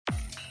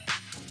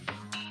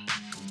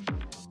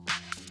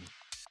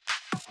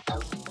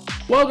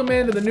Welcome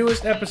into the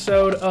newest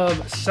episode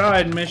of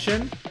Side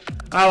Mission.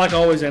 I, like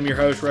always, am your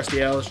host,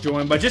 Rusty Ellis,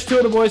 joined by just two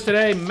of the boys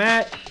today,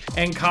 Matt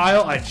and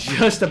Kyle. I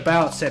just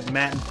about said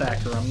Matt and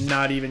Thacker. I'm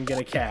not even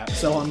going to cap,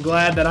 so I'm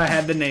glad that I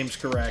had the names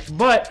correct.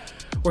 But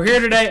we're here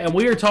today, and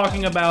we are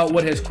talking about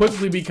what has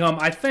quickly become,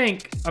 I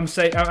think, I'm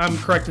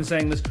correct in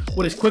saying this,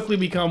 what has quickly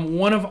become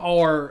one of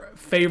our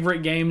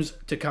favorite games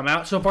to come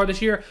out so far this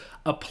year,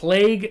 A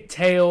Plague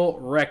Tale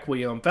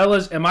Requiem.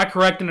 Fellas, am I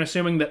correct in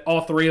assuming that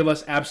all three of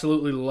us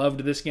absolutely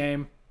loved this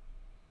game?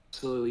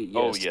 Absolutely, yes.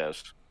 Oh,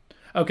 yes.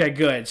 Okay,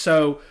 good.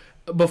 So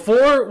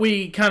before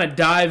we kind of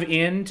dive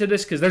into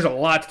this, because there's a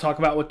lot to talk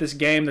about with this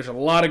game, there's a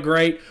lot of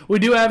great. We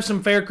do have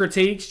some fair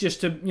critiques,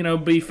 just to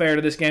be fair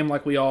to this game,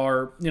 like we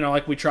are,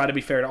 like we try to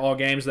be fair to all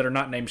games that are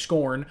not named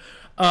Scorn.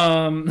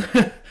 But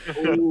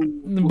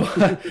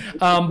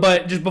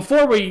just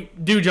before we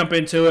do jump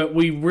into it,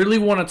 we really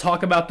want to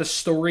talk about the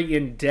story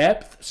in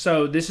depth.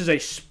 So this is a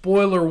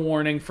spoiler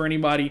warning for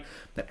anybody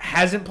that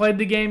hasn't played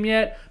the game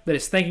yet, that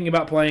is thinking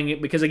about playing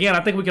it. Because again,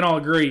 I think we can all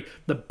agree,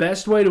 the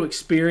best way to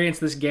experience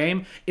this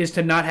game is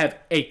to not have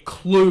a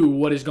clue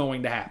what is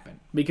going to happen.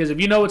 Because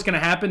if you know what's going to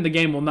happen, the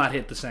game will not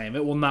hit the same.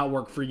 It will not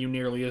work for you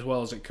nearly as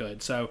well as it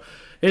could. So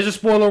here's a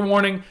spoiler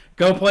warning.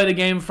 Go play the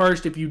game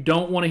first if you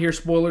don't want to hear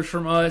spoilers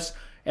from us.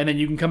 And then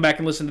you can come back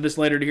and listen to this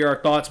later to hear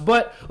our thoughts.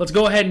 But let's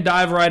go ahead and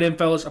dive right in,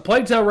 fellas. A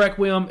Plague Tale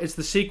Requiem, it's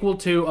the sequel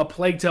to A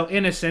Plague Tale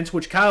Innocence,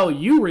 which, Kyle,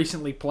 you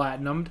recently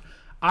platinumed.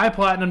 I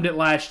platinumed it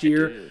last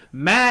year.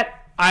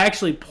 Matt, I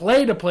actually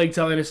played A Plague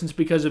Tale Innocence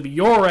because of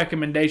your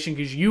recommendation,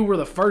 because you were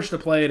the first to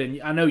play it,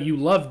 and I know you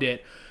loved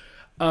it.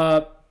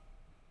 I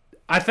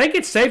think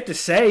it's safe to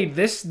say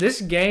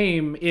this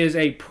game is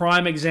a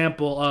prime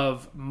example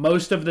of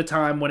most of the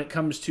time when it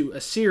comes to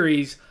a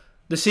series,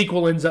 the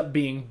sequel ends up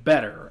being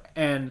better.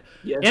 And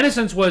yes.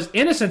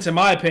 Innocence, in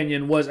my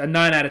opinion, was a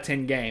 9 out of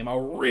 10 game. A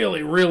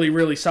really, really,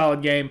 really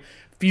solid game.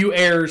 Few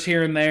errors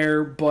here and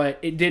there, but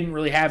it didn't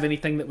really have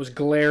anything that was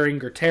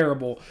glaring or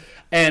terrible.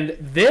 And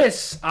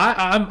this,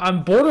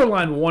 I'm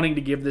borderline wanting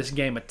to give this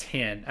game a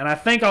 10. And I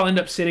think I'll end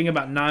up sitting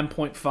about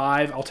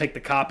 9.5. I'll take the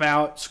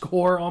cop-out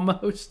score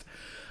almost.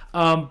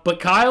 But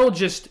Kyle,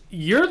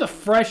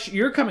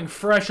 you're coming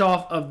fresh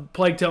off of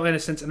Plague Tale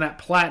Innocence and that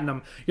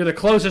platinum. You're the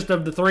closest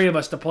of the three of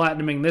us to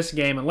platinuming this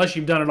game, unless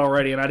you've done it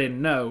already and I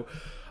didn't know.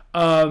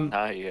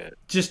 Not yet.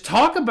 Just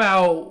talk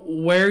about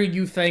where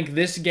you think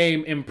this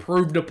game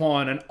improved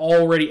upon an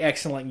already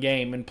excellent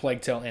game in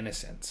Plague Tale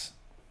Innocence.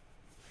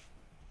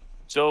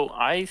 So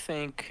I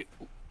think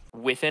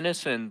with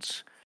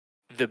Innocence,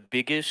 the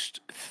biggest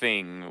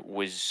thing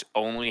was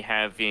only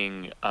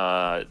having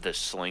the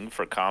sling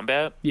for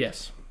combat.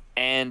 Yes.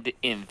 And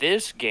in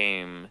this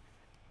game,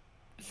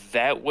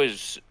 that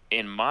was,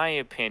 in my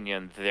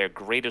opinion, their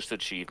greatest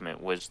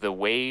achievement, was the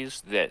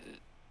ways that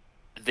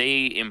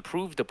they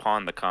improved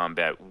upon the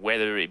combat,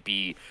 whether it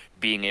be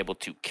being able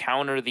to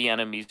counter the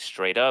enemies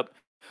straight up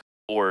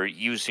or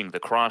using the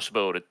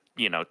crossbow to,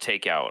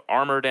 take out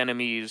armored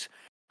enemies.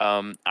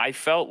 I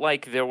felt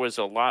like there was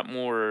a lot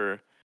more,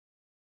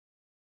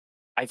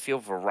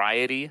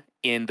 variety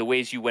in the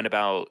ways you went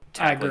about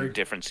tackling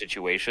different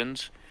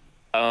situations.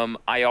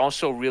 I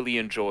also really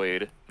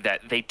enjoyed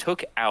that they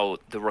took out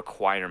the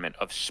requirement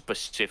of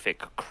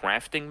specific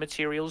crafting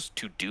materials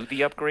to do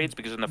the upgrades,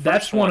 because in the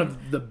that's one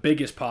of the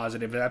biggest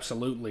positives,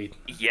 absolutely.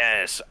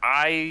 Yes,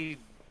 I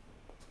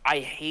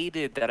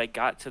hated that I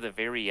got to the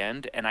very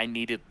end and I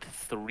needed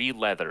 3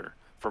 leather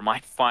for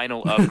my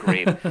final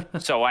upgrade.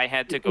 So I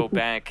had to go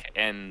back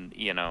and,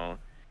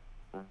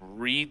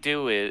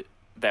 redo it.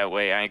 That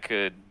way I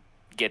could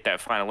get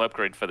that final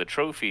upgrade for the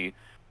trophy.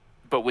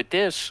 But with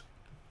this,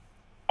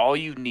 all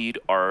you need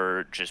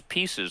are just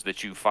pieces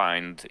that you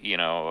find,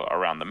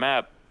 around the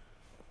map.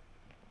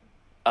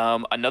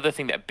 Another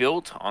thing that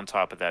built on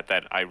top of that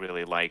I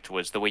really liked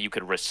was the way you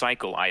could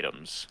recycle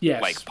items.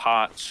 Yes. Like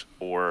pots,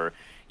 or,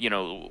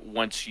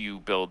 once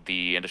you build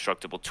the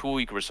indestructible tool,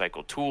 you can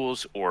recycle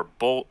tools or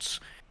bolts.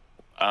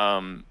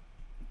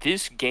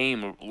 This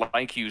game,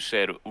 like you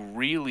said,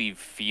 really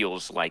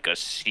feels like a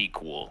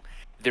sequel.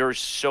 There are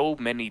so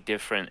many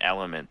different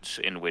elements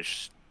in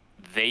which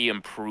they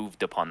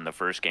improved upon the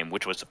first game,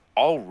 which was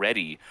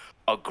already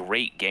a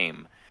great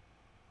game.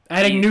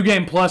 Adding New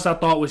Game Plus I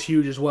thought was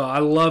huge as well. I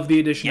love the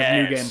addition of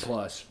New Game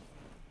Plus.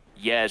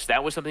 Yes,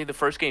 that was something the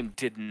first game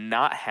did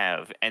not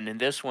have. And in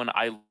this one,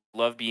 I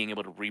love being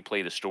able to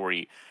replay the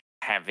story,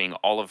 having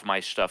all of my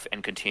stuff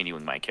and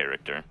continuing my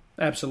character.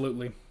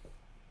 Absolutely.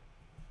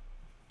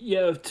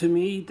 Yeah, to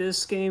me,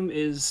 this game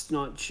is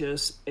not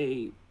just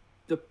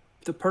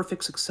the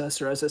perfect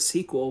successor as a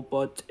sequel,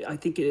 but I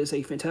think it is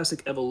a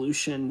fantastic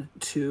evolution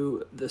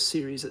to the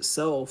series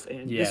itself,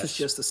 and This is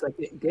just the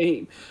second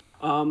game.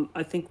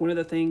 I think one of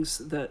the things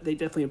that they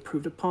definitely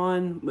improved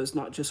upon was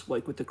not just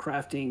like with the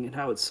crafting and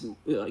how it's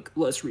like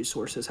less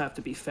resources have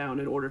to be found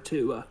in order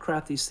to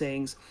craft these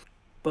things,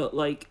 but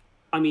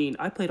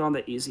I played on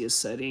the easiest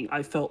setting.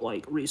 I felt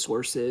like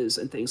resources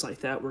and things like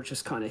that were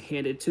just kind of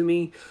handed to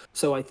me.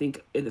 So I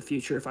think in the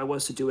future, if I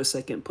was to do a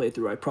second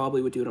playthrough, I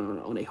probably would do it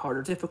on a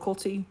harder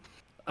difficulty.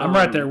 I'm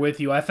right there with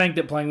you. I think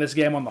that playing this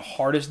game on the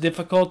hardest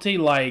difficulty,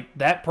 like,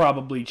 that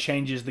probably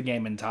changes the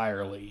game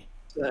entirely.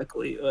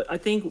 Exactly. I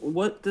think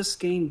what this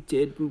game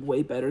did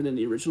way better than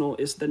the original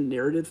is the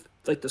narrative.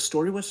 Like the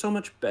story was so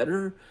much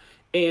better,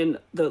 and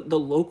the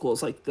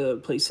locals, like the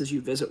places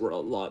you visit, were a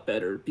lot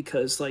better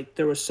because like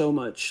there was so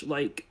much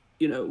like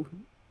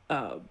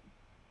uh,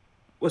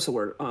 what's the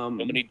word? So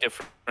many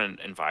different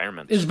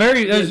environments. It's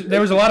very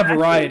there was a lot of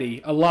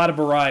variety,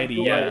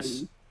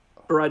 yes.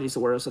 Variety is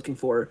the word I was looking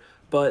for.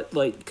 But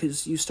like,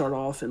 because you start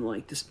off in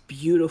like this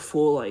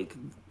beautiful like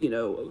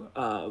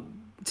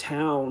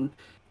town,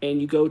 and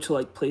you go to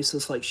like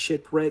places like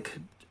shipwreck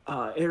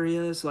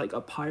areas, like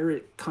a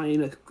pirate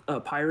kind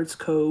of pirate's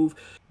cove,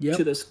 Yep.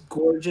 to this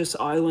gorgeous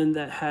island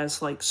that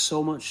has like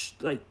so much,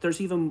 like there's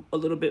even a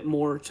little bit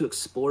more to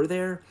explore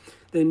there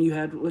than you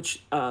had,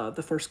 which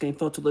the first game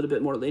felt a little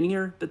bit more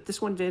linear, but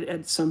this one did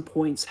at some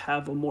points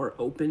have a more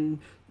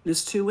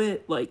openness to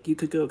it. Like you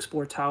could go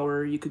explore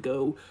tower, you could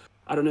go,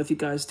 I don't know if you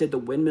guys did the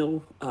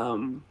windmill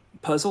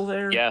puzzle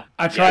there. Yeah.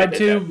 I tried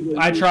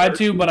that.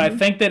 to, but I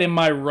think that in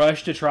my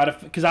rush to try to,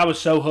 because I was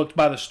so hooked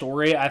by the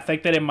story, I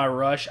think that in my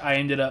rush I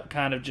ended up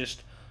kind of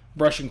just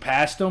brushing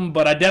past them.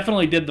 But I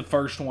definitely did the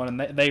first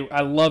one, and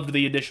I loved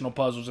the additional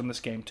puzzles in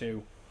this game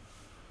too.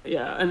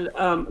 Yeah, and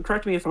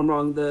correct me if I'm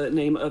wrong. The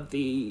name of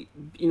the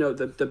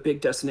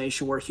big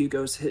destination where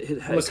Hugo's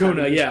has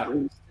Lacuna, his yeah.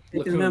 dreams in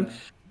Lacuna. them.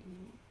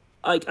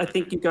 I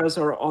think you guys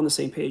are on the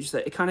same page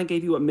that it kind of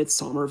gave you a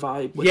midsummer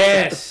vibe with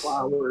Yes. the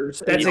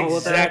flowers That's and all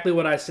of that. exactly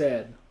what I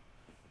said.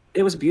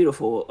 It was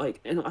beautiful. Like,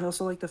 and I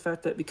also like the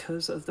fact that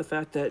because of the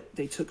fact that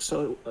they took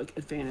so like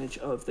advantage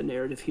of the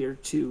narrative here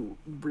to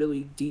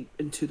really deep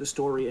into the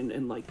story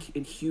and like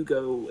in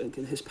Hugo and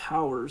his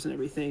powers and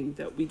everything,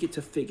 that we get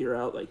to figure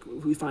out, like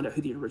we find out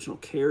who the original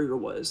carrier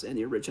was and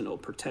the original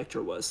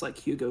protector was. Like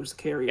Hugo's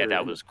the carrier. Yeah,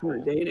 that in was the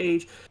current cool. day and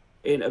age,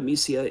 and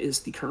Amicia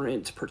is the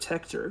current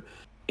protector.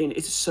 And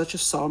it's such a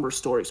somber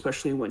story,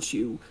 especially once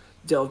you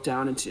delve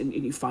down into and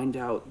you find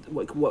out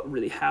like what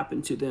really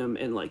happened to them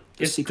and like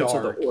the It's secrets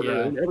dark, of the order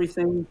yeah. and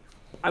everything.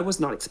 I was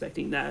not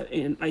expecting that,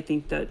 and I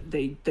think that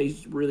they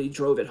really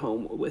drove it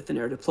home with the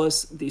narrative.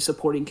 Plus, the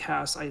supporting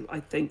cast I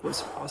think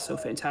was also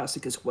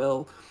fantastic as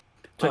well.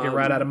 Took it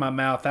right out of my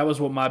mouth. That was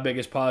what my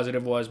biggest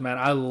positive was, man.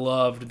 I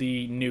loved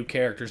the new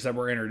characters that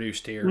were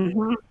introduced here.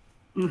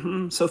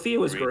 Sophia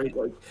was Agreed. great,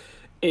 like,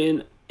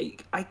 and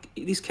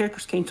these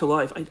characters came to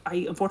life.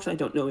 I unfortunately I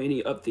don't know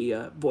any of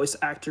the voice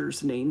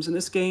actors' names in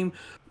this game,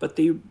 but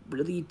they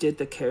really did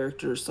the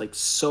characters like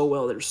so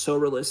well. They're so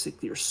realistic.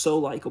 They're so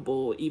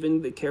likable.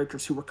 Even the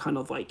characters who were kind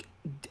of like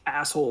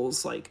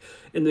assholes, like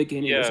in the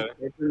beginning, there's a Yeah.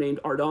 character named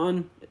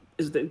Ardon.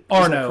 Is that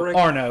Arno, correct?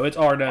 Arno, it's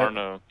Arno.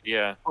 Arno.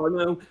 Yeah.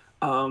 Arno,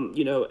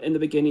 in the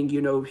beginning,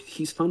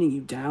 he's hunting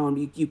you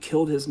down. You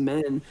killed his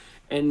men,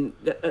 and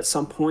at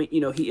some point,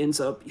 he ends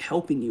up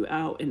helping you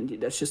out, and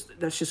that's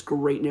just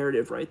great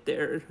narrative right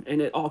there.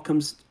 And it all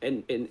comes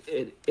and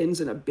it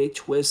ends in a big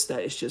twist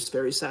that is just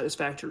very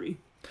satisfactory.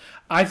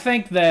 I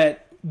think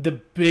that the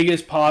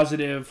biggest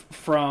positive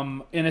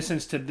from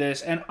Innocence to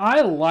this, and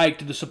I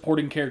liked the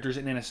supporting characters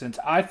in Innocence.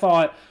 I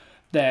thought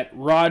that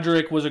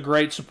Roderick was a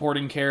great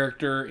supporting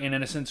character in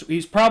Innocence.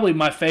 He's probably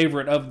my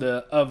favorite of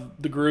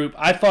the group.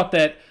 I thought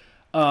that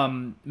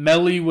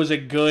Melly was a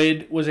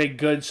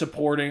good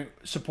supporting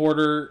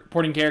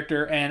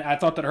character, and I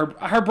thought that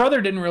her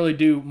brother didn't really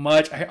do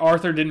much.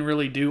 Arthur didn't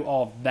really do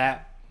all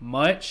that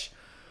much.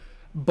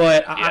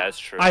 But Yeah, that's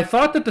true. I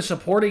thought that the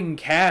supporting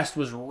cast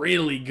was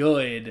really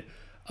good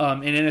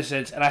in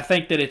Innocence, and I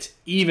think that it's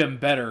even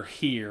better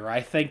here.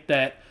 I think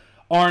that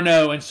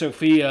Arno and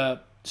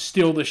Sophia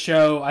steal the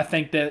show. I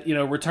think that,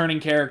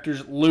 returning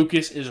characters,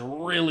 Lucas is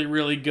really,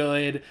 really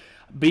good.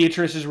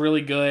 Beatrice is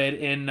really good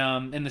in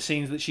the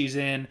scenes that she's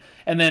in.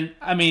 And then,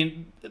 I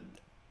mean,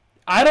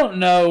 I don't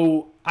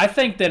know. I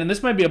think that, and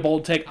this might be a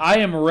bold take, I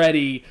am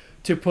ready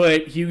to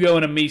put Hugo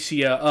and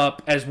Amicia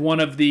up as one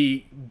of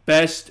the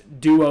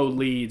best duo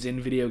leads in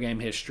video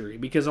game history.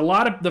 Because a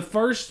lot of the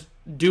first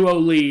duo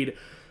lead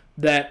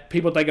that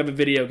people think of in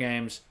video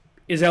games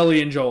is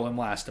Ellie and Joel in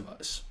Last of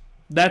Us.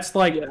 That's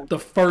like the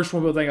first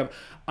one people think of.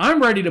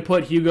 I'm ready to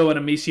put Hugo and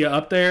Amicia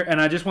up there,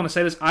 and I just want to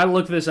say this. I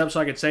looked this up so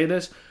I could say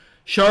this.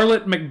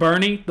 Charlotte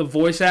McBurney, the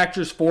voice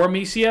actress for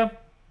Amicia,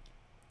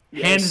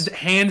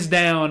 hands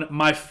down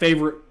my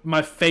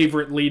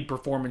favorite lead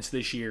performance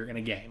this year in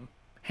a game.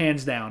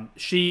 Hands down.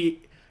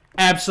 She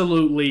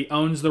absolutely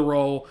owns the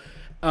role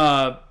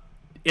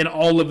in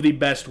all of the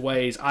best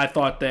ways. I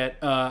thought that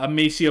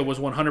Amicia was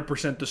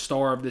 100% the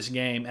star of this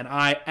game, and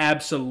I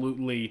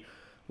absolutely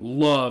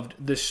loved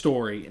this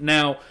story.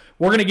 Now,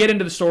 we're going to get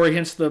into the story,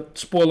 hence the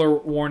spoiler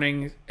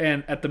warning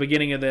and at the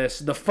beginning of this.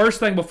 The first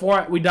thing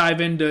before we dive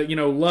into,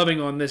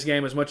 loving on this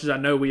game as much as I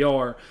know we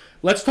are,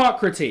 let's talk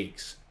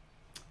critiques.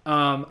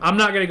 I'm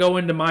not going to go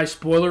into my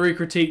spoilery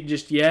critique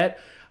just yet.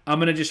 I'm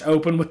going to just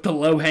open with the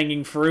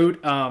low-hanging fruit.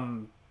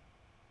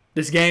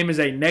 This game is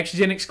a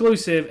next-gen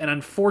exclusive, and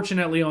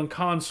unfortunately on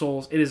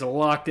consoles, it is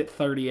locked at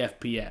 30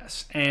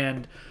 FPS.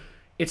 And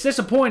it's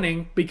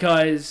disappointing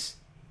because,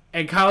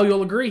 and Kyle,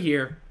 you'll agree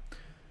here,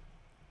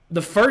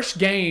 the first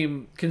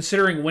game,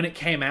 considering when it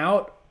came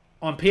out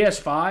on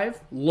PS5,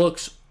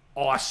 looks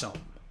awesome.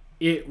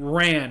 It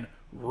ran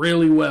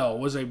really well.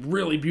 Was a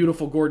really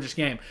beautiful, gorgeous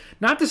game.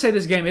 Not to say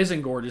this game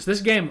isn't gorgeous.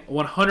 This game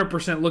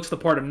 100% looks the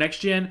part of next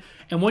gen.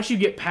 And once you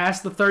get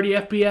past the 30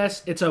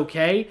 FPS, it's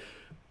okay.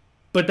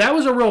 But that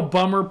was a real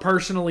bummer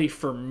personally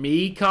for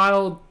me,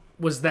 Kyle,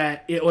 was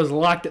that it was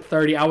locked at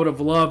 30. I would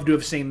have loved to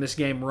have seen this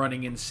game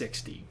running in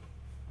 60.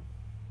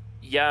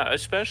 Yeah,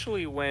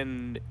 especially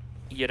when,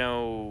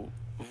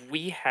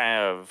 we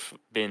have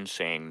been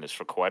saying this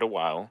for quite a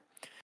while.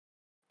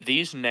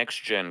 These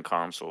next-gen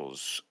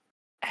consoles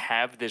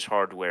have this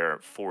hardware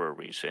for a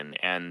reason,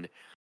 and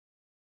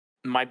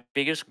my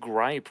biggest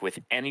gripe with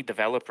any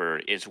developer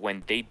is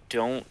when they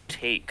don't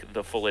take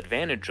the full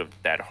advantage of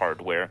that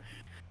hardware.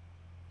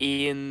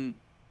 In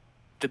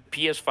the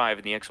PS5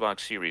 and the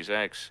Xbox Series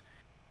X,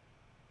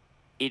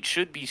 it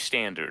should be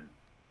standard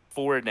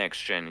for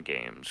next-gen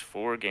games,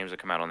 for games that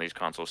come out on these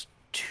consoles,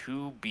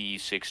 to be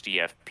 60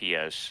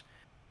 FPS.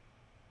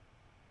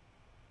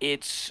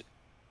 It's,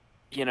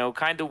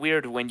 kind of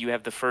weird when you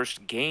have the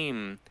first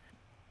game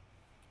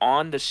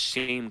on the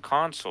same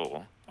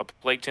console, A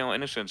Plague Tale: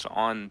 Innocence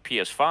on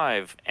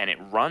PS5, and it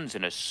runs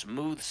in a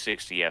smooth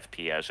 60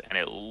 FPS, and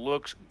it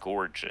looks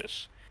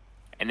gorgeous.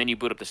 And then you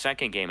boot up the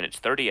second game, and it's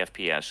 30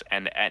 FPS,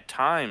 and at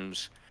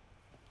times,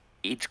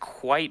 it's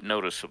quite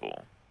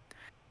noticeable.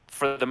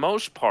 For the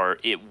most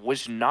part, it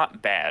was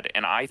not bad,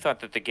 and I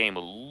thought that the game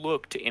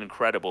looked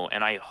incredible,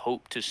 and I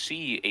hope to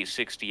see a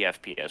 60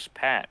 FPS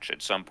patch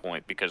at some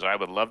point, because I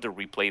would love to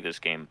replay this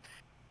game,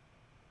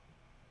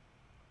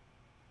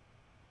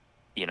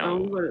 in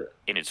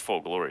its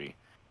full glory.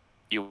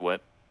 You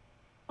what?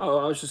 Oh,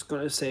 I was just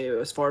going to say,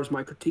 as far as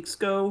my critiques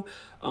go,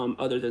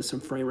 other than some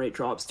frame rate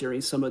drops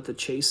during some of the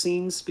chase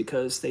scenes,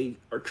 because they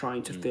are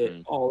trying to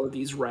fit all of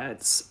these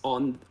rats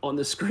on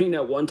the screen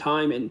at one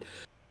time, and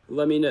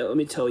let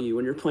me tell you,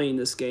 when you're playing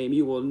this game,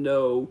 you will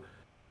know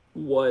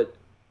what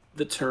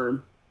the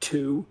term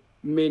 "too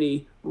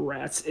many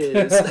rats"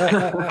 is.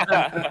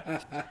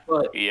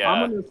 But Yeah.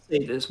 I'm going to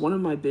say this: one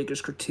of my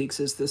biggest critiques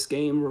is this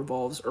game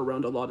revolves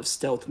around a lot of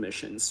stealth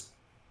missions,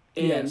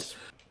 and Yes.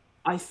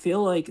 I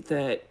feel like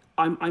that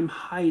I'm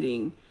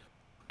hiding,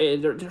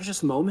 and there's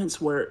just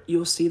moments where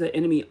you'll see the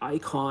enemy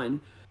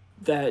icon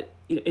that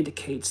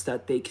indicates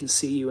that they can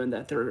see you and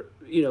that they're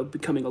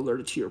becoming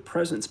alerted to your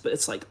presence. But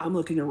it's like I'm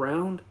looking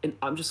around and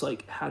I'm just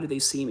like, how do they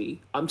see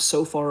me? I'm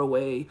so far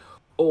away,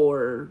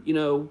 or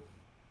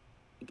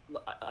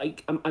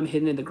I'm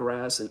hidden in the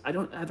grass, and I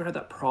don't ever have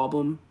that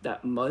problem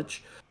that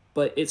much.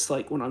 But it's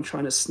like when I'm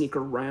trying to sneak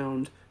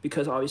around,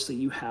 because obviously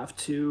you have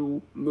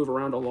to move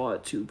around a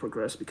lot to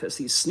progress, because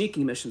these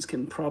sneaking missions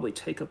can probably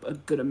take up a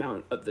good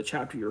amount of the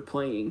chapter you're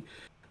playing.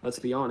 Let's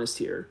be honest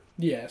here.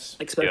 Yes.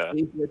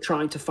 Especially if you're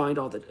trying to find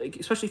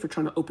especially if you're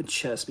trying to open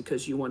chests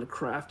because you want to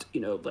craft,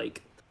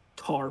 like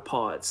tar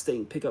pods,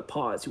 pick up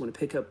pods. You want to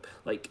pick up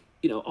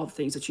all the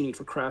things that you need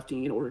for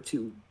crafting in order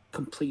to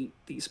complete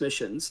these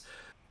missions.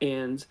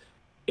 And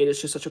it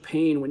is just such a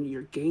pain when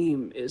your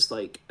game is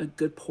like a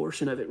good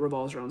portion of it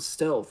revolves around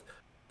stealth,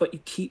 but you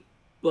keep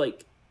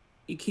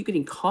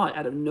getting caught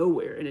out of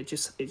nowhere, and it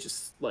just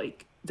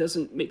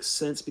doesn't make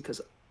sense,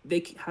 because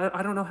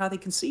I don't know how they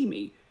can see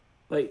me.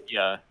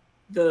 Yeah.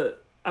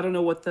 I don't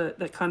know what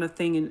that kind of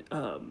thing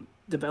in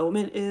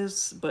development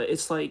is, but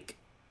it's like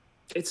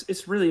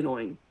it's really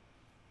annoying.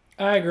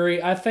 I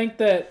agree. I think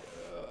that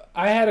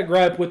I had a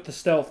gripe with the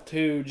stealth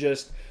too.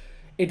 Just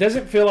it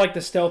doesn't feel like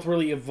the stealth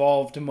really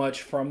evolved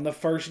much from the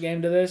first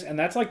game to this, and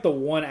that's like the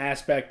one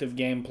aspect of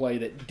gameplay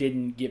that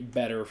didn't get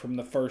better from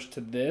the first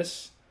to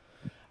this.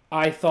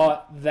 I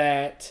thought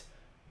that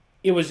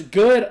it was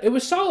good. It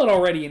was solid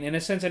already in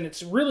Innocence, and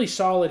it's really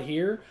solid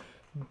here,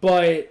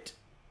 but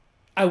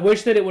I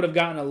wish that it would have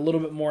gotten a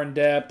little bit more in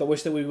depth. I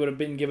wish that we would have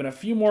been given a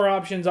few more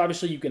options.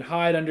 Obviously, you can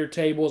hide under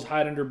tables,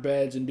 hide under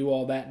beds, and do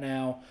all that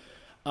now.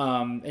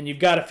 And you've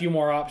got a few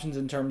more options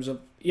in terms of,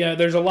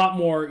 there's a lot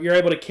more. You're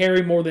able to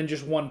carry more than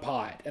just one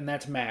pod, and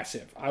that's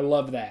massive. I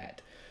love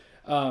that.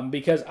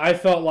 Because I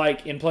felt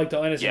like in Plague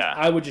Tale Innocence,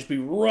 I would just be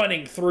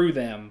running through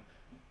them,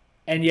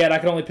 and yet I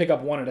could only pick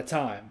up one at a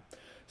time.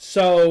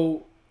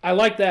 So I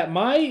like that.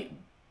 My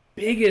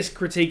biggest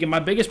critique and my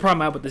biggest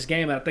problem I have with this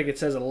game, and I think it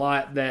says a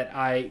lot that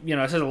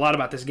it says a lot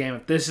about this game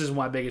if this is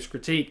my biggest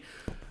critique.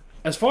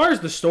 As far as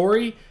the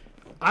story,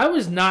 I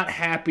was not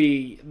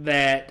happy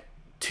that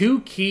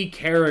two key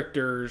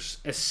characters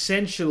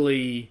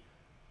essentially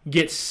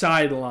get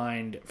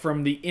sidelined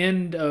from the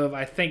end of,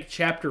 I think,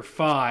 Chapter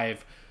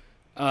 5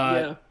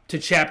 to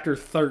Chapter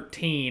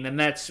 13. And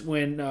that's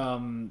when,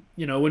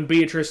 when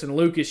Beatrice and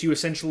Lucas,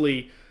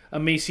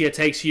 Amicia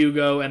takes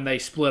Hugo and they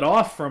split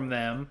off from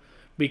them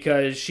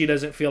because she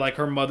doesn't feel like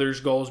her mother's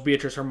goals,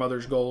 her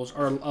mother's goals,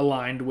 are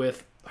aligned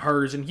with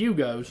hers and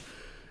Hugo's.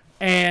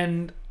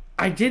 And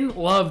I didn't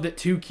love that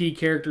two key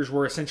characters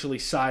were essentially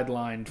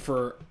sidelined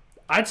for,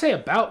 I'd say,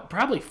 about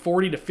probably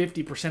 40 to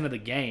 50% of the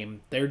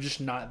game. They're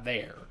just not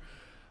there.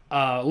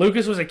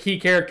 Lucas was a key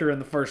character in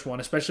the first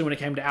one, especially when it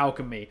came to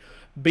alchemy.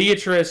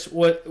 Beatrice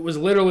was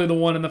literally the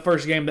one in the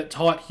first game that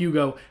taught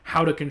Hugo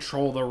how to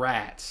control the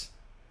rats.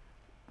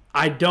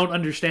 I don't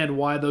understand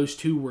why those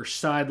two were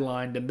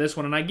sidelined in this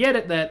one. And I get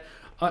it that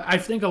I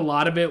think a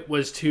lot of it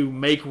was to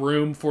make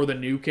room for the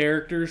new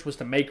characters, was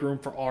to make room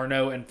for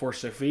Arno and for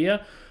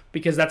Sophia,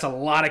 because that's a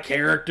lot of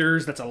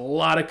characters, that's a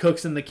lot of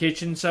cooks in the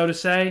kitchen, so to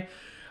say.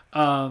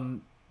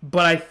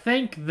 But I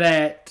think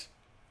that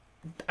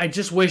I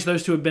just wish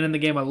those two had been in the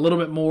game a little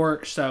bit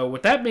more. So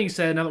with that being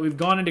said, now that we've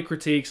gone into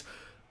critiques,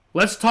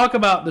 let's talk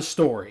about the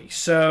story.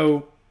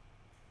 So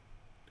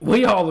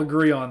we all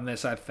agree on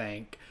this, I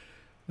think,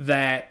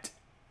 that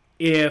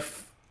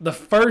if the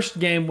first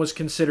game was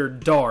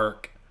considered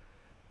dark,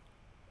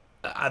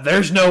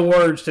 there's no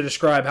words to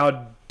describe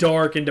how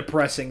dark and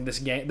depressing this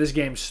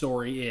game's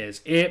story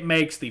is. It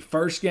makes the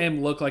first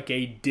game look like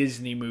a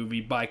Disney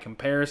movie by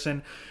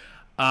comparison.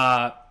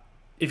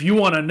 If you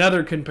want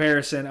another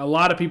comparison, a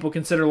lot of people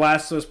consider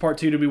Last of Us Part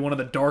 2 to be one of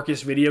the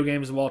darkest video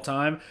games of all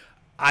time.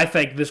 I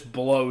think this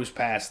blows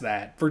past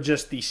that for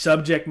just the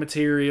subject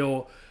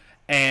material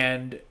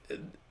and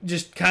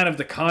just kind of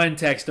the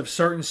context of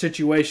certain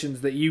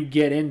situations that you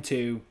get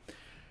into.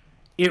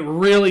 It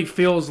really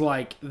feels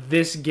like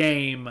this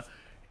game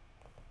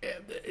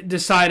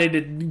decided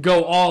to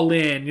go all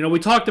in. You know, we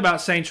talked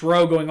about Saints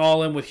Row going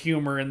all in with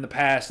humor in the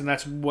past, and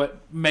that's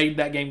what made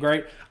that game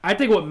great. I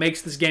think what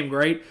makes this game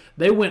great,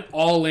 they went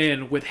all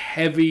in with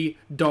heavy,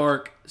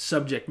 dark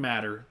subject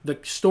matter. The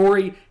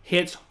story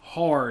hits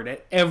hard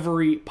at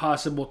every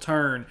possible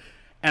turn,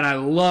 and I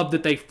love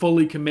that they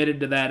fully committed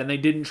to that and they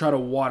didn't try to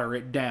water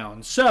it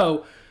down.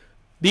 So,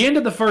 the end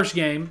of the first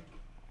game,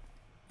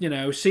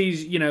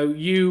 sees,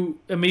 you,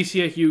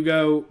 Amicia,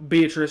 Hugo,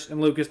 Beatrice, and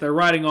Lucas, they're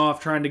riding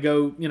off trying to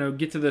go,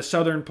 get to the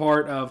southern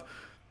part of,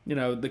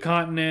 the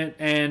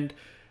continent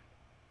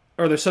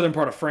or the southern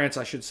part of France,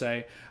 I should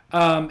say.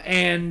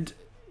 And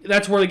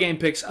that's where the game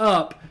picks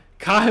up.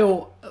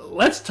 Kyle,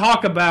 let's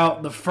talk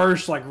about the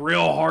first,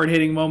 real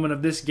hard-hitting moment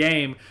of this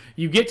game.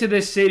 You get to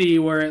this city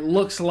where it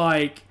looks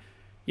like,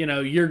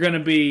 you're going to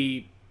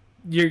be...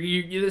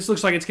 this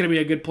looks like it's going to be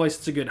a good place.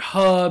 It's a good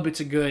hub. It's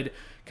a good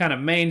kind of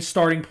main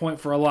starting point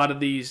for a lot of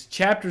these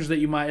chapters that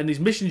you might... and these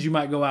missions you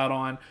might go out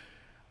on.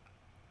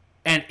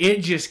 And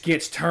it just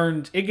gets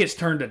turned... it gets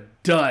turned to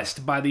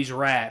dust by these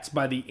rats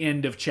by the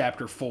end of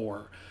Chapter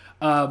 4.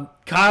 Kyle,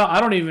 I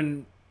don't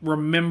even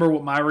remember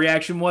what my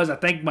reaction was. I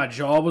think my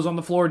jaw was on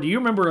the floor. Do you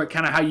remember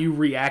kind of how you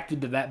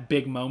reacted to that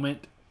big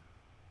moment?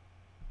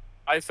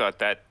 I thought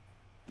that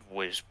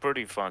was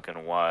pretty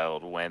fucking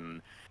wild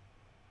when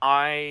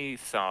I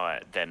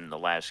thought that in the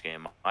last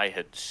game I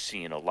had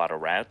seen a lot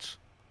of rats.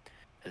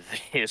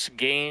 This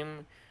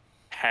game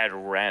had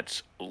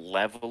rats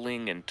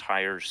leveling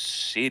entire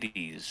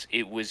cities.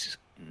 It was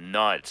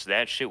nuts.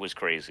 That shit was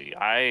crazy.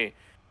 I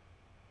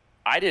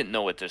didn't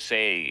know what to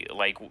say.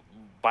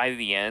 By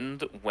the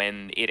end,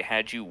 when it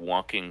had you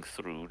walking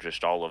through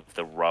just all of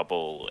the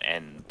rubble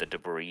and the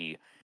debris,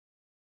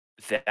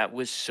 that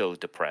was so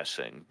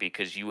depressing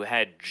because you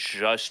had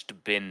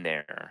just been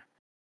there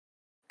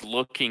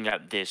looking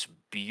at this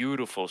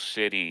beautiful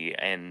city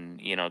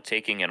and,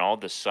 taking in all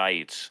the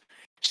sights,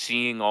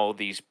 seeing all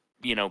these,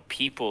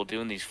 people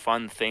doing these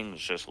fun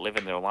things, just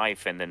living their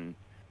life. And then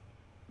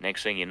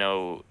next thing you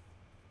know,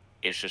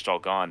 it's just all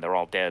gone. They're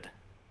all dead.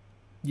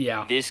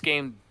 Yeah. This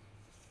game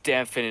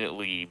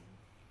definitely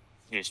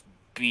just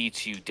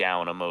beats you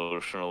down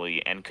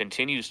emotionally and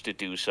continues to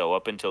do so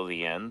up until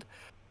the end.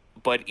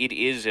 But it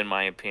is, in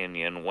my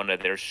opinion, one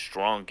of their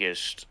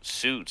strongest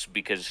suits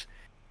because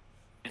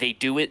they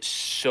do it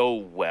so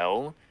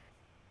well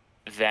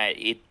that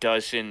it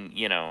doesn't,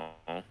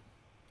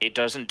 it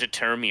doesn't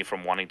deter me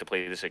from wanting to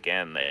play this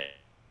again.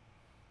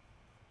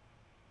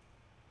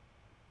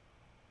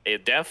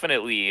 It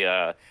definitely,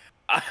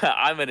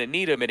 I'm going to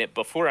need a minute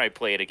before I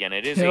play it again.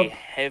 It is a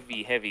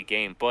heavy, heavy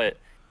game, but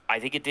I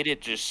think it did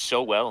it just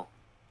so well.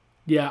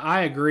 Yeah,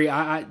 I agree.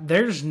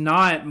 There's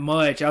not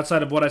much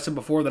outside of what I said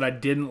before that I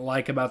didn't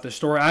like about the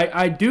story.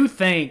 I do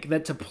think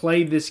that to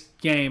play this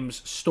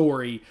game's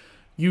story,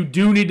 you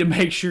do need to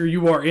make sure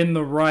you are in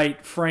the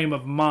right frame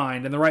of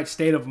mind, in the right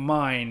state of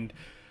mind.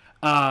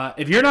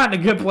 If you're not in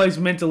a good place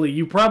mentally,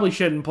 you probably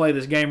shouldn't play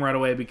this game right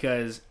away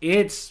because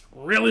it's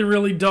really,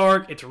 really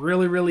dark. It's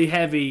really, really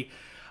heavy.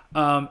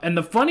 And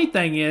the funny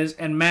thing is,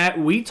 and Matt,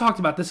 we talked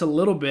about this a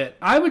little bit,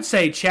 I would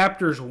say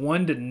chapters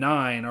 1 to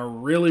 9 are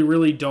really,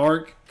 really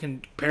dark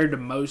compared to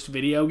most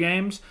video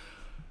games.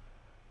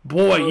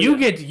 Boy, you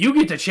get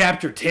to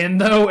chapter 10,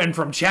 though, and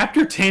from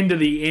chapter 10 to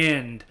the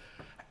end,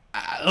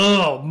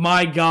 oh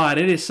my god,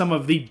 it is some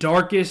of the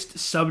darkest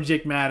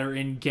subject matter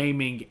in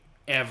gaming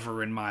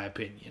ever, in my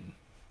opinion.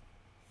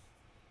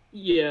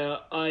 Yeah,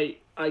 I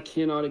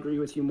cannot agree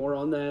with you more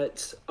on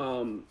that.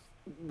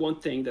 One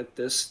thing that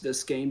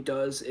this game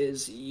does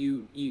is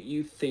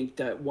you think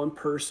that one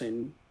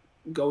person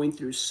going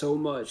through so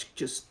much,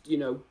 just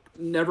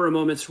never a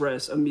moment's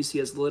rest. Amicia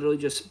is literally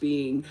just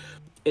being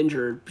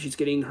injured. She's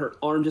getting her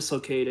arm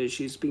dislocated.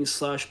 She's being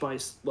slashed by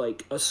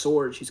a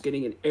sword. She's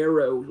getting an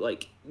arrow.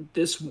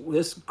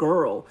 This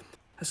girl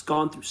has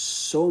gone through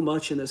so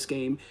much in this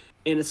game,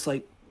 and it's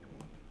like,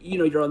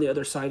 you're on the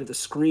other side of the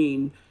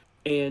screen,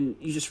 and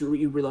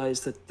you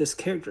realize that this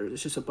character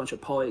is just a bunch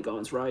of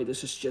polygons, right?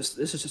 This is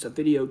just a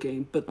video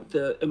game, but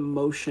the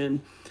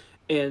emotion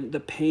and the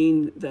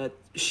pain that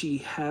she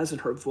has in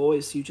her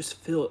voice, you just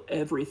feel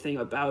everything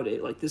about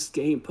it. Like, this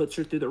game puts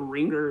her through the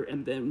ringer,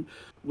 and then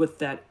with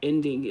that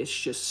ending,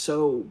 it's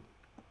so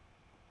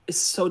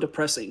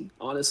depressing,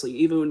 honestly.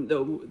 Even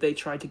though they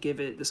tried to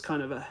give it this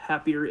kind of a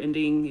happier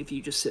ending, if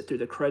you just sit through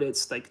the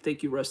credits, like,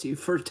 thank you, Rusty,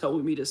 for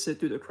telling me to sit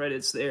through the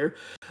credits there.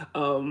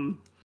 Um,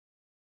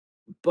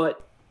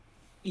 but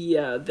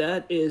yeah,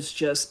 that is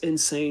just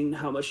insane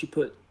how much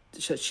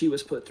she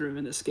was put through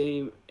in this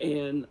game.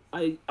 And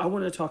I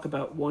want to talk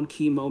about one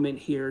key moment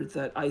here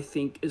that I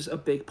think is a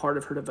big part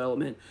of her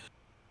development.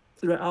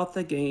 Throughout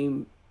the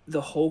game,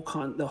 the whole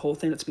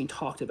thing that's being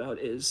talked about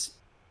is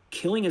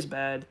killing is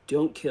bad,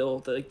 don't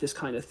kill, like, this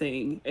kind of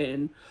thing.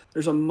 And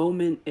there's a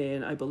moment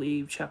in, I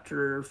believe,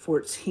 chapter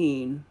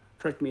 14,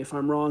 correct me if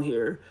I'm wrong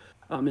here,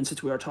 and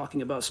since we are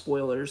talking about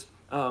spoilers,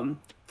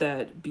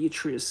 that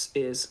Beatrice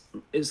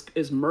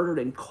is murdered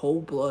in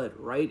cold blood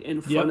right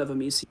in front Yep. of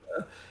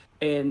Amicia,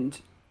 and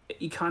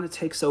he kind of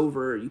takes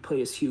over. You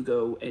play as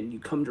Hugo, and you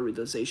come to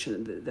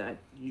realization that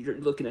you're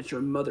looking at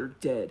your mother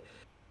dead.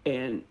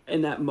 And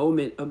in that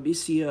moment,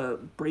 Amicia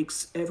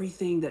breaks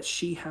everything that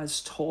she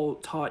has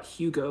taught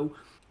Hugo,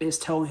 and is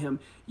telling him,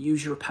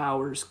 use your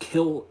powers,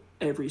 kill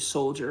every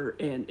soldier.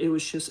 And it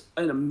was just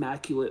an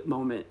immaculate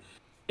moment.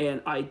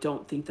 And I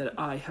don't think that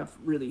I have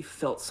really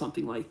felt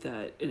something like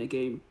that in a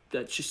game.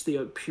 That's just the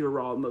pure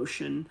raw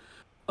emotion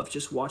of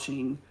just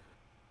watching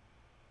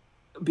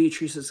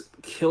Beatrice's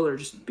killer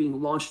just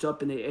being launched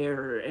up in the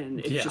air,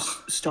 and it Yeah.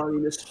 just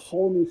starting this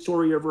whole new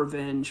story of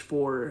revenge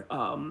for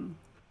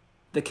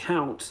the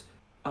Count,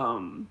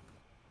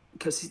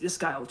 because this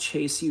guy will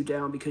chase you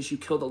down because you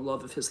killed the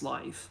love of his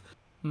life.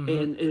 Hmm.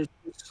 And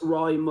it's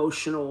raw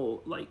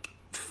emotional, like,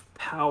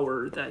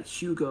 power that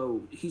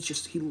Hugo, he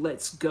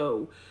lets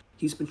go.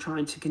 He's been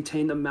trying to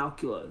contain the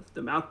macula,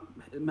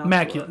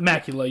 macula.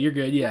 Macula, you're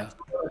good. Yeah.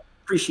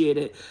 Appreciate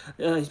it.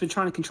 He's been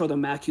trying to control the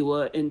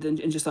macula, and then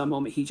in just that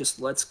moment, he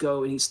just lets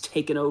go, and he's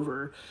taken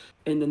over.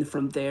 And then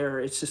from there,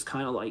 it's just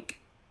kind of like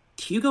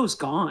Hugo's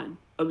gone.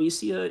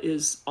 Amicia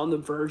is on the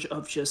verge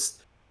of just,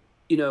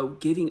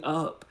 giving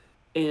up.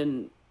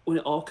 And when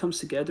it all comes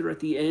together at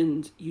the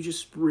end, you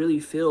just really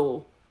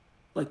feel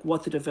like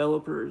what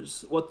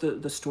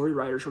the story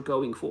writers were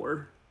going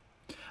for.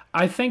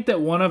 I think that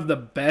one of the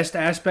best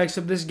aspects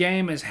of this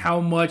game is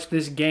how much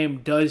this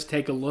game does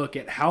take a look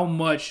at how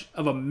much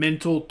of a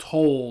mental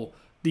toll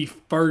the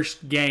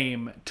first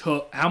game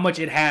took, how much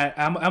of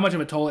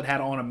a toll it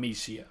had on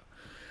Amicia.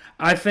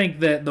 I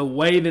think that the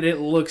way that it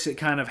looks at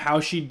kind of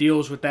how she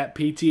deals with that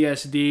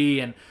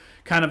PTSD and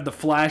kind of the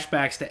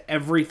flashbacks to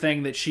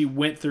everything that she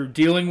went through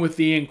dealing with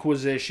the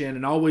Inquisition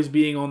and always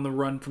being on the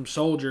run from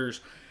soldiers.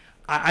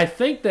 I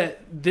think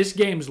that this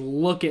game's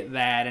look at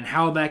that and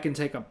how that can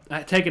take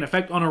an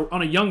effect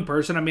on a young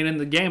person. I mean, in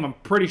the game, I'm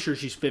pretty sure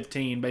she's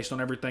 15 based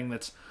on everything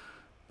that's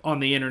on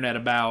the internet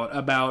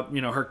about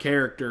her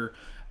character.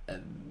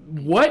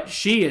 What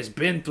she has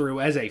been through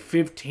as a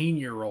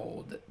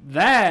 15-year-old,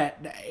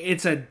 that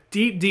it's a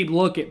deep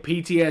look at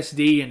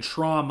PTSD and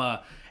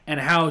trauma and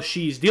how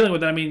she's dealing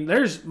with it. I mean,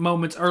 there's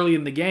moments early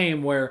in the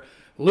game where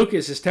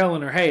Lucas is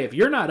telling her, hey, if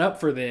you're not up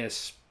for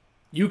this,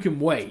 you can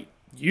wait.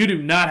 You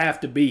do not have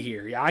to be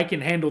here. I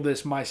can handle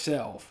this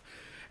myself.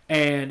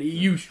 And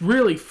you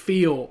really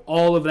feel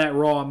all of that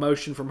raw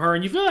emotion from her.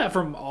 And you feel that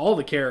from all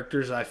the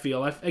characters, I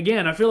feel. I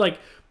feel like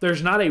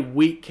there's not a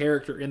weak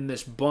character in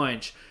this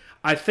bunch.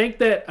 I think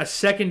that a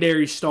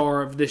secondary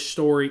star of this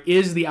story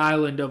is the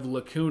island of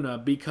Lacuna,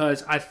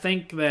 because I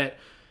think that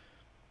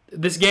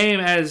this game,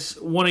 as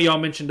one of y'all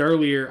mentioned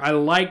earlier, I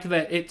liked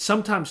that it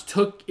sometimes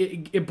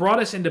it brought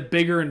us into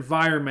bigger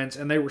environments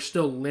and they were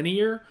still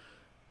linear,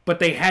 but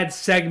they had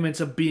segments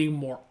of being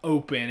more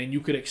open and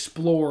you could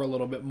explore a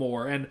little bit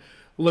more. And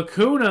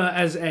Lacuna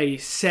as a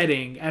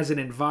setting, as an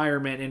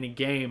environment in a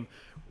game,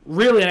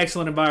 really an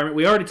excellent environment.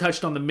 We already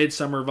touched on the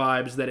midsummer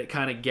vibes that it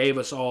kind of gave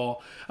us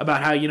all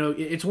about how,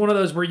 it's one of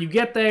those where you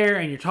get there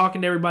and you're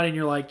talking to everybody and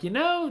you're like,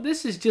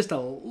 this is just a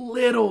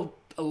little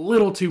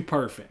too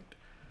perfect.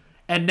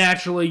 And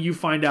naturally you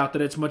find out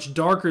that it's much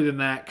darker than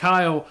that.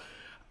 Kyle,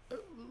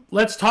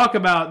 let's talk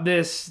about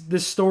this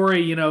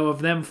story,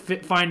 of them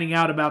finding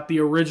out about the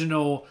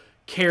original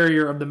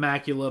carrier of the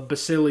macula,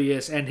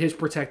 Basilius, and his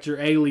protector,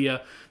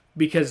 Aelia,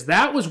 because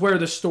that was where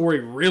the story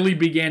really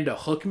began to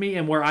hook me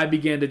and where I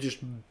began to just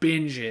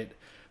binge it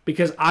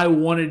because I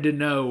wanted to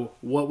know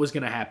what was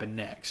going to happen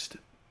next.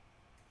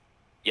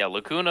 Yeah,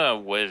 Lacuna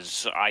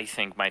was, I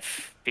think, my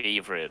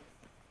favorite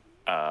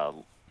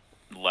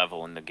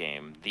level in the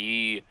game.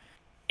 The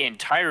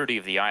entirety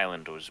of the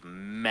island was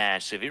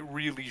massive. It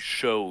really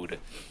showed,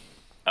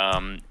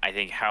 I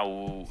think,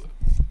 how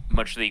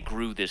much they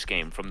grew this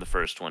game from the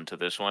first one to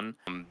this one.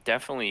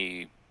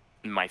 Definitely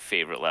my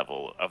favorite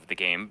level of the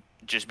game,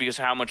 just because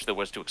of how much there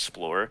was to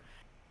explore.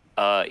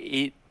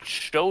 It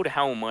showed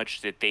how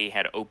much that they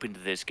had opened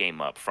this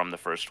game up from the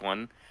first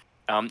one.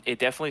 It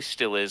definitely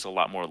still is a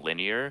lot more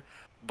linear,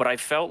 but I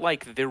felt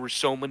like there were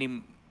so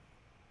many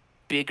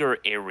bigger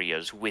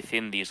areas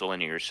within these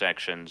linear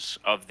sections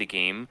of the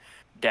game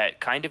that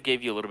kind of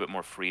gave you a little bit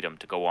more freedom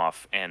to go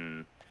off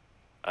and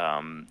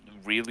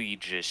really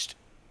just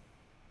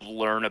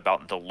learn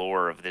about the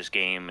lore of this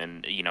game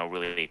and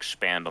really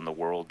expand on the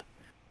world.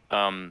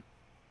 Um,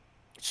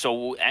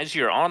 so as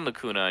you're on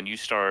Lacuna and you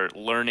start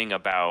learning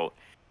about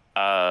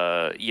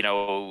how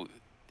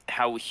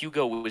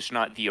Hugo was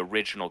not the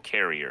original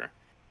carrier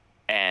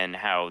and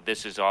how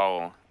this has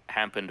all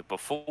happened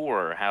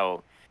before,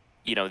 how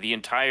the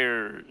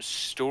entire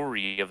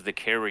story of the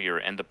carrier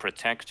and the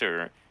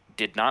protector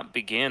did not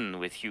begin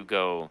with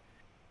Hugo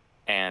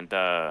and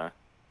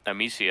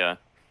Amicia.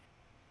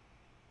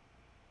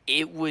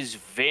 It was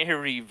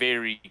very,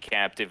 very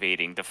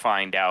captivating to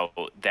find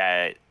out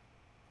that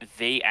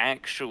they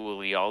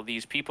actually, all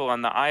these people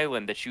on the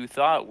island that you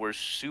thought were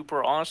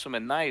super awesome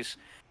and nice,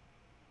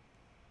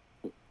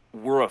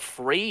 were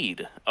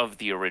afraid of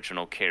the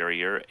original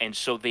carrier, and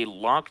so they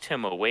locked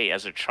him away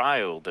as a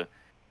child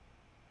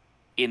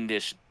in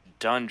this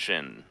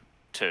dungeon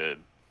to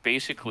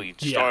basically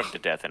starve to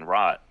death and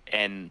rot.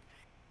 And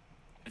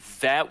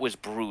that was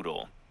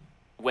brutal.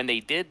 When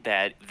they did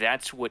that,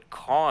 that's what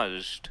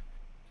caused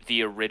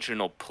the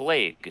original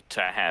plague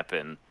to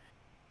happen.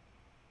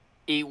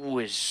 It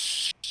was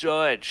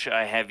such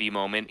a heavy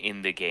moment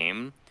in the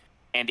game,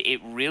 and it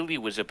really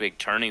was a big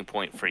turning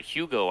point for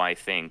Hugo, I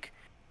think,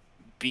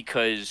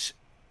 because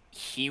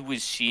he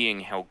was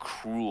seeing how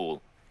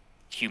cruel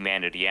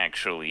humanity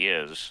actually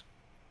is.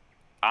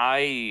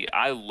 I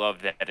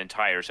love that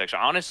entire section.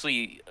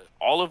 Honestly,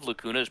 all of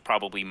Lacuna is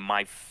probably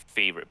my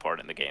favorite part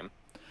in the game.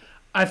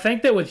 I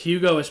think that with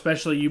Hugo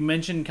especially, you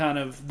mentioned kind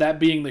of that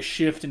being the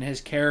shift in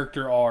his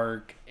character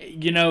arc.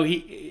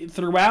 He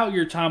throughout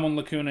your time on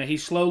Lacuna, he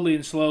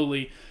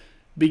slowly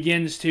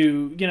begins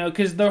to,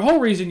 because the whole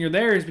reason you're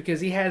there is because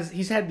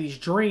he's had these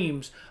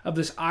dreams of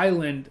this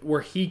island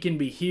where he can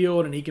be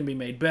healed and he can be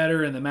made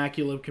better and the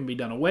macula can be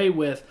done away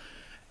with.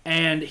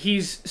 And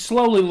he's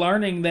slowly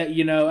learning that,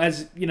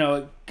 as,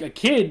 a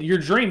kid, your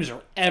dreams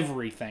are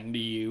everything to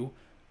you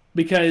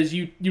because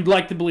you'd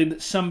like to believe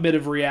that some bit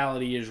of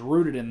reality is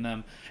rooted in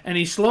them. And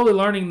he's slowly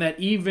learning that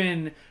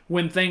even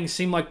when things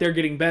seem like they're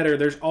getting better,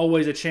 there's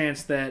always a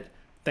chance that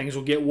things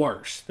will get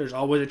worse. There's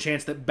always a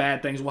chance that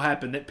bad things will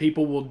happen, that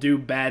people will do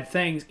bad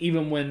things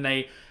even when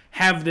they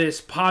have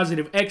this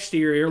positive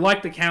exterior,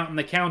 like the Count and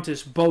the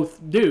Countess both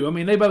do. I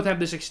mean, they both have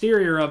this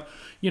exterior of,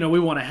 we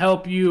want to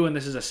help you, and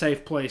this is a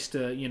safe place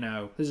this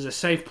is a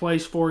safe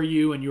place for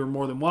you, and you're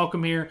more than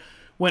welcome here.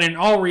 When in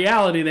all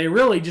reality, they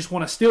really just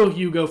want to steal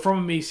Hugo from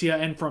Amicia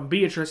and from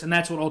Beatrice, and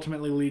that's what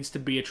ultimately leads to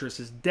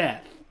Beatrice's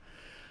death.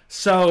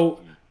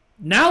 So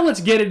now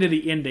let's get into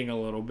the ending a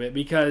little bit,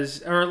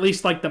 or at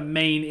least like the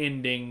main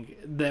ending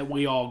that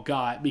we all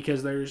got,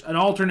 because there's an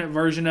alternate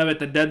version of it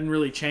that doesn't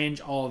really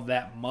change all of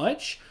that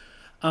much.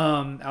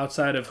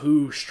 Outside of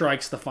who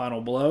strikes the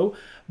final blow.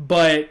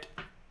 But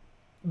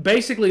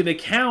basically the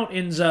Count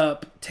ends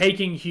up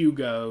taking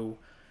Hugo,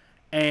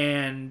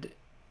 and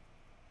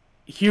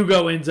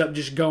Hugo ends up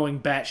just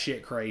going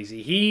batshit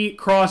crazy. He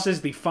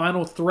crosses the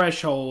final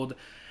threshold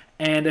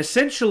and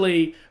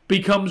essentially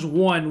becomes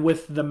one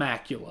with the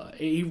macula.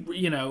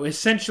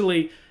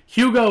 Essentially,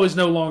 Hugo is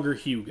no longer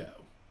Hugo.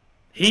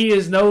 He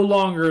is no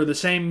longer the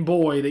same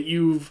boy that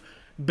you've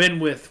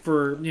been with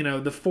for,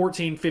 the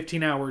 14,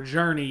 15-hour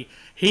journey.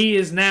 He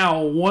is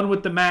now one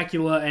with the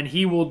macula, and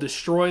he will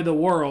destroy the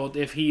world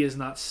if he is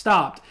not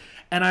stopped.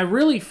 And I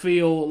really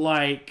feel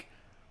like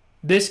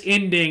this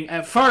ending,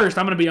 at first,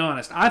 I'm going to be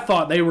honest, I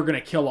thought they were going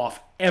to kill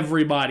off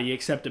everybody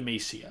except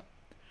Amicia.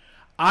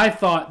 I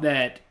thought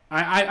that,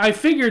 I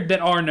figured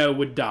that Arno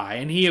would die,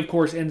 and he, of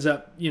course, ends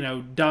up,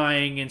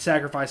 dying and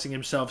sacrificing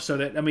himself so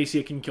that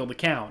Amicia can kill the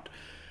Count.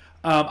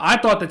 I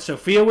thought that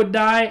Sophia would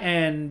die,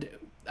 and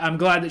I'm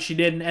glad that she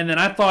didn't. And then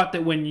I thought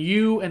that when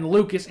you and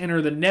Lucas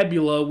enter the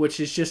nebula, which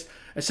is just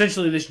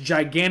essentially this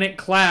gigantic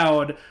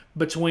cloud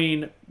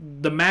between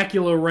the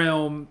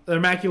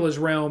macula's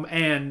realm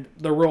and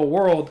the real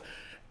world,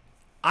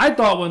 I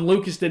thought when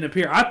Lucas didn't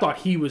appear, I thought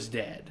he was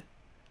dead.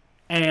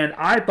 And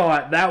I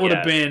thought that would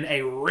have been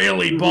a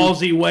really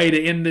ballsy way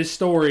to end this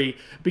story,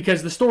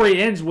 because the story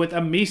ends with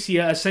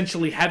Amicia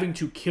essentially having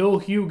to kill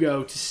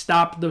Hugo to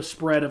stop the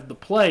spread of the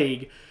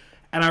plague.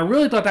 And I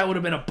really thought that would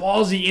have been a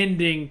ballsy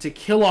ending to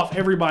kill off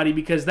everybody,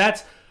 because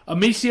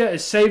Amicia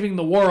is saving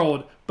the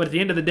world, but at the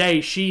end of the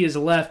day, she is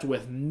left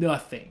with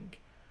nothing.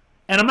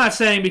 And I'm not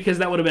saying because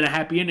that would have been a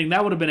happy ending,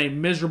 that would have been a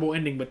miserable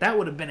ending, but that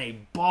would have been a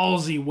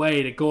ballsy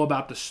way to go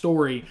about the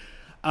story,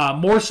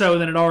 more so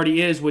than it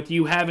already is, with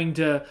you having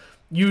to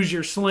use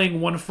your sling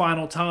one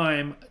final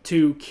time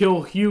to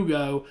kill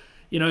Hugo.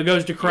 It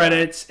goes to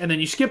credits, and then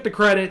you skip the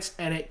credits,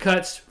 and it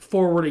cuts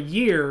forward a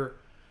year,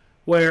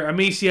 where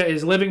Amicia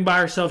is living by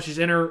herself. She's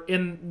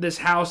in this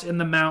house in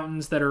the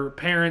mountains that her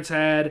parents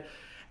had,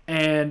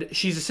 and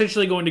she's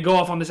essentially going to go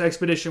off on this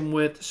expedition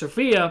with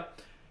Sophia.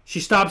 She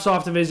stops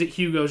off to visit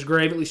Hugo's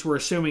grave. At least we're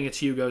assuming it's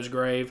Hugo's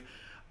grave.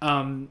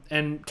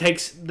 and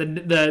takes the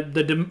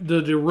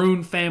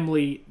Darun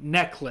family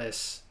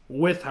necklace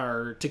with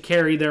her to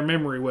carry their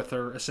memory with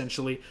her,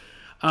 essentially.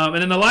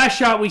 And then the last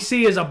shot we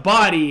see is a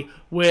body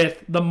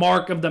with the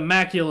mark of the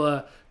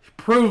macula,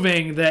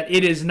 proving that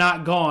it is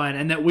not gone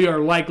and that we are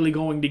likely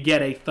going to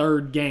get a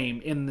third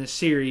game in this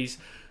series.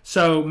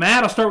 So,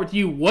 Matt, I'll start with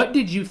you. What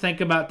did you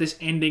think about this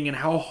ending, and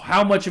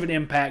how much of an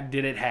impact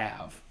did it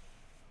have?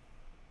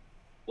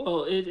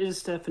 Well, it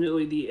is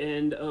definitely the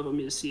end of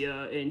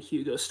Amicia and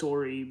Hugo's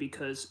story,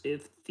 because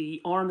if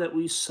the arm that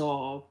we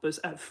saw was,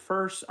 at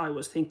first I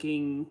was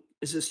thinking,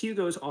 is this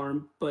Hugo's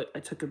arm? But I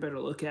took a better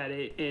look at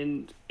it,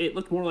 and it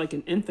looked more like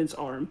an infant's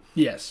arm.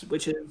 Yes.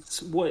 Which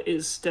is what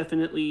is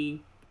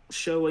definitely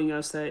showing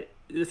us that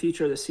the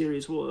future of the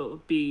series will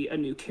be a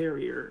new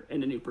carrier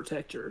and a new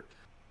protector.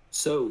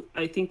 So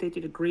I think they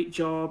did a great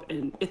job,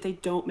 and if they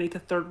don't make a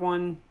third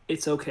one,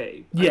 it's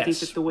okay. Yes. I think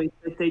that the way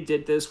that they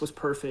did this was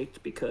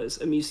perfect,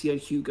 because Amicia and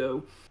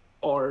Hugo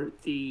are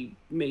the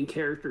main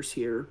characters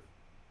here.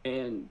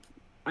 And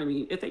I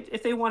mean,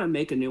 if they want to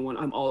make a new one,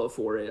 I'm all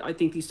for it. I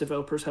think these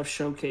developers have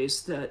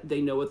showcased that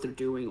they know what they're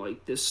doing.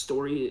 Like, this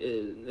story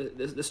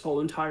is this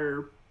whole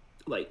entire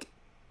like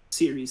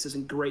series is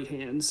in great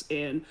hands.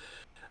 And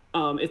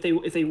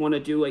if they want to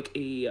do like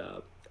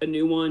a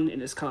new one,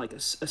 and it's kind of like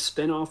a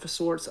spin-off of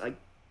sorts. I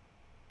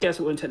guess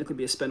it wouldn't technically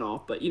be a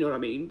spin-off, but you know what I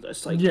mean?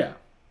 It's like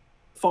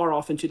far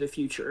off into the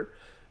future,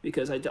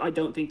 because I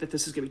don't think that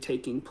this is going to be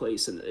taking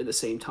place in the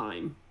same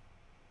time.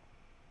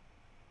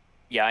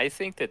 Yeah, I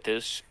think that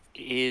this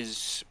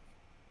is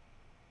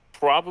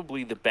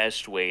probably the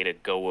best way to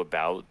go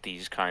about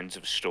these kinds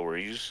of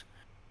stories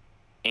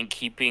and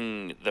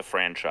keeping the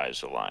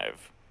franchise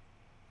alive.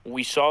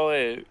 We saw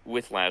it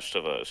with Last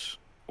of Us,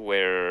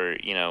 where,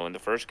 you know, in the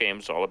first game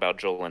it's all about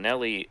Joel and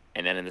Ellie,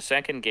 and then in the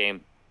second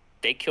game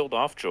they killed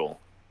off Joel.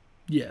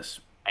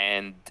 Yes.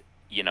 And,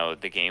 you know,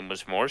 the game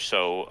was more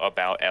so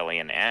about Ellie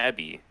and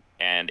Abby.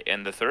 And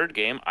in the third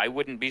game, I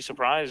wouldn't be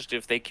surprised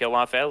if they kill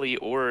off Ellie,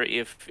 or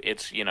if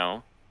it's, you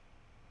know,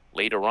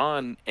 later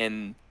on.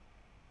 And,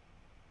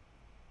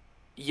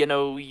 you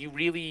know,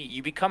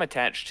 you become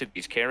attached to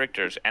these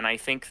characters, and I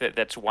think that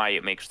that's why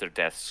it makes their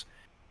deaths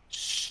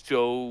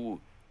so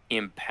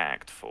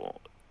impactful.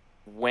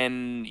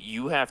 When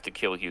you have to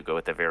kill Hugo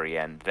at the very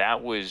end,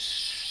 that was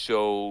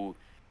so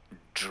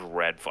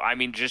dreadful. I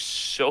mean, just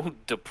so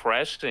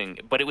depressing,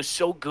 but it was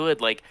so good.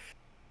 Like,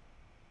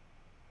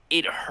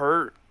 it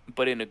hurt,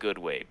 but in a good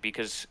way,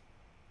 because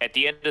at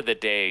the end of the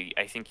day,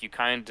 I think you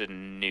kind of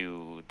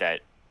knew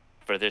that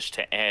for this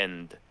to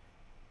end,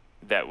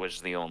 that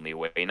was the only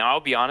way. Now, I'll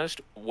be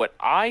honest, what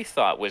I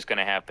thought was going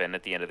to happen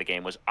at the end of the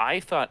game was, I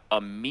thought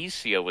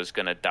Amicia was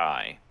going to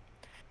die,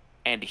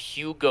 and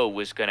Hugo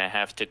was going to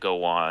have to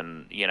go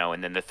on, you know,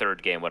 and then the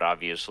third game would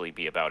obviously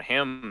be about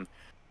him.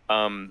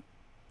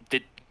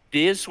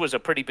 This was a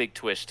pretty big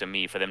twist to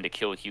me, for them to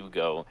kill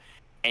Hugo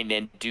and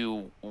then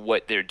do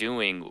what they're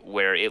doing,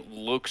 where it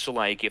looks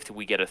like if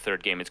we get a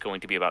third game, it's going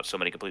to be about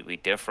somebody completely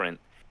different.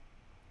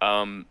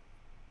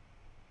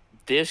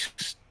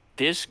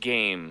 This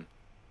game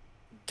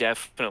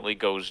definitely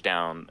goes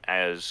down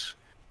as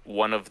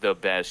one of the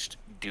best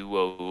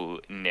duo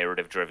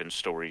narrative-driven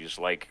stories,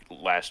 like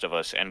Last of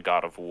Us and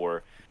God of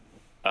War.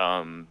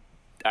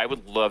 I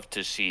would love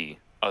to see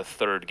a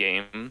third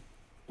game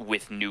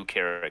with new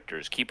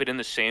characters. Keep it in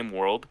the same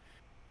world.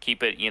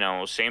 Keep it, you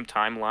know, same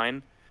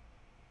timeline.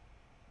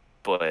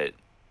 But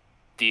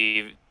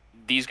these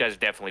guys have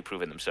definitely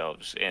proven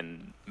themselves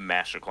in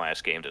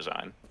masterclass game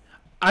design.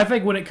 I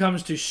think when it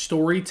comes to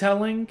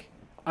storytelling,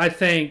 I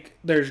think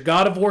there's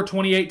God of War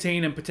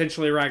 2018 and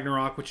potentially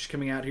Ragnarok, which is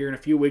coming out here in a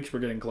few weeks. We're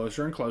getting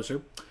closer and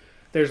closer.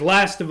 There's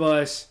Last of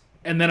Us,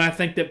 and then I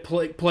think that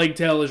Plague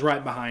Tale is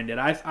right behind it.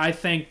 I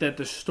think that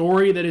the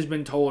story that has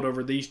been told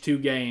over these two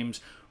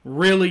games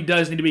really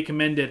does need to be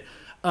commended.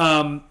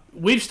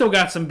 We've still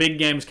got some big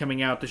games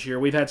coming out this year.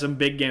 We've had some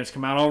big games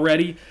come out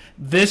already.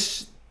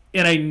 This,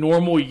 in a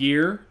normal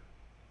year,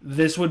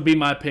 this would be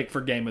my pick for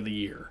Game of the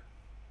Year.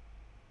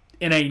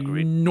 In a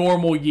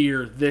normal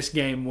year, this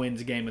game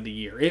wins Game of the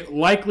Year. It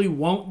likely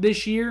won't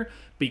this year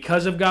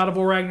because of God of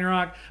War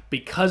Ragnarok,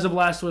 because of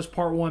Last of Us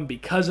Part 1,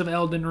 because of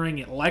Elden Ring.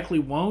 It likely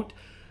won't.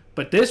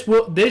 But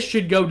this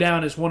should go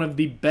down as one of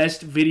the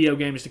best video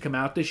games to come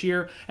out this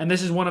year. And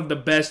this is one of the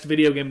best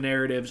video game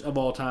narratives of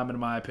all time, in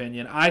my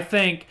opinion. I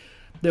think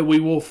that we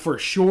will for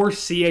sure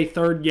see a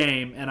third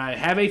game. And I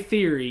have a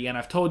theory, and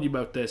I've told you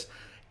about this.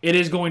 It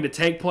is going to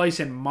take place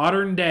in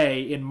modern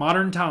day, in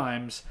modern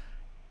times.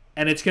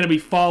 And it's going to be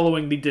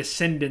following the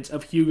descendants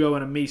of Hugo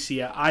and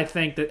Amicia. I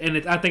think that,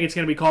 I think it's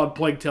going to be called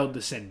Plague Tale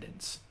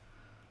Descendants.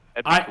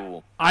 That'd be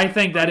cool. I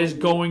think that is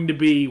going to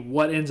be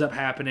what ends up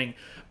happening.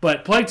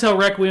 But Plague Tale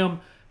Requiem,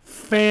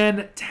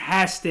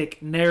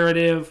 fantastic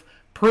narrative,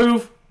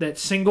 proof that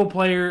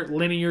single-player,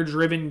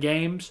 linear-driven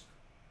games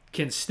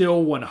can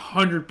still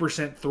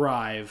 100%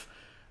 thrive,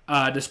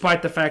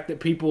 despite the fact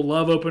that people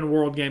love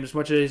open-world games as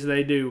much as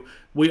they do.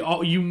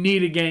 You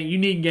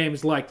need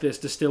games like this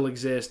to still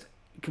exist.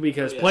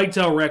 Because Plague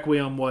Tale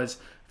Requiem was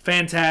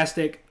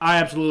fantastic. I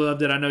absolutely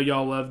loved it. I know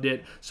y'all loved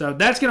it. So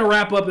that's going to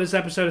wrap up this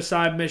episode of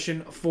Side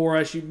Mission for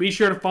us. You be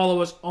sure to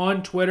follow us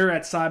on Twitter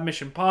at Side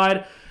Mission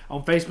Pod,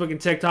 on Facebook and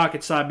TikTok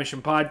at Side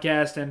Mission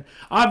Podcast. And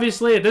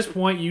obviously, at this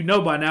point, you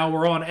know by now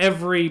we're on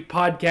every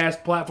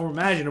podcast platform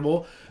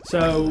imaginable.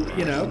 So,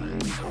 you know,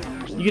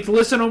 you get to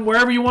listen on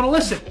wherever you want to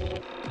listen.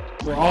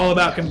 We're all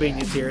about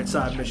convenience here at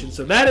Side Mission.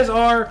 So that is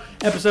our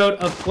episode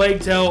of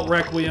Plague Tale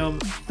Requiem.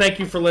 Thank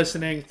you for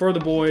listening. For the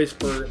boys,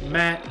 for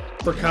Matt,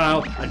 for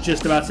Kyle. I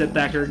just about said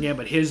Thacker again,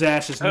 but his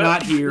ass is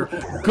not here.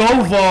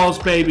 Go Vols,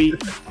 baby.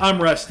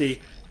 I'm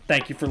Rusty.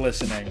 Thank you for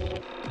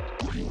listening.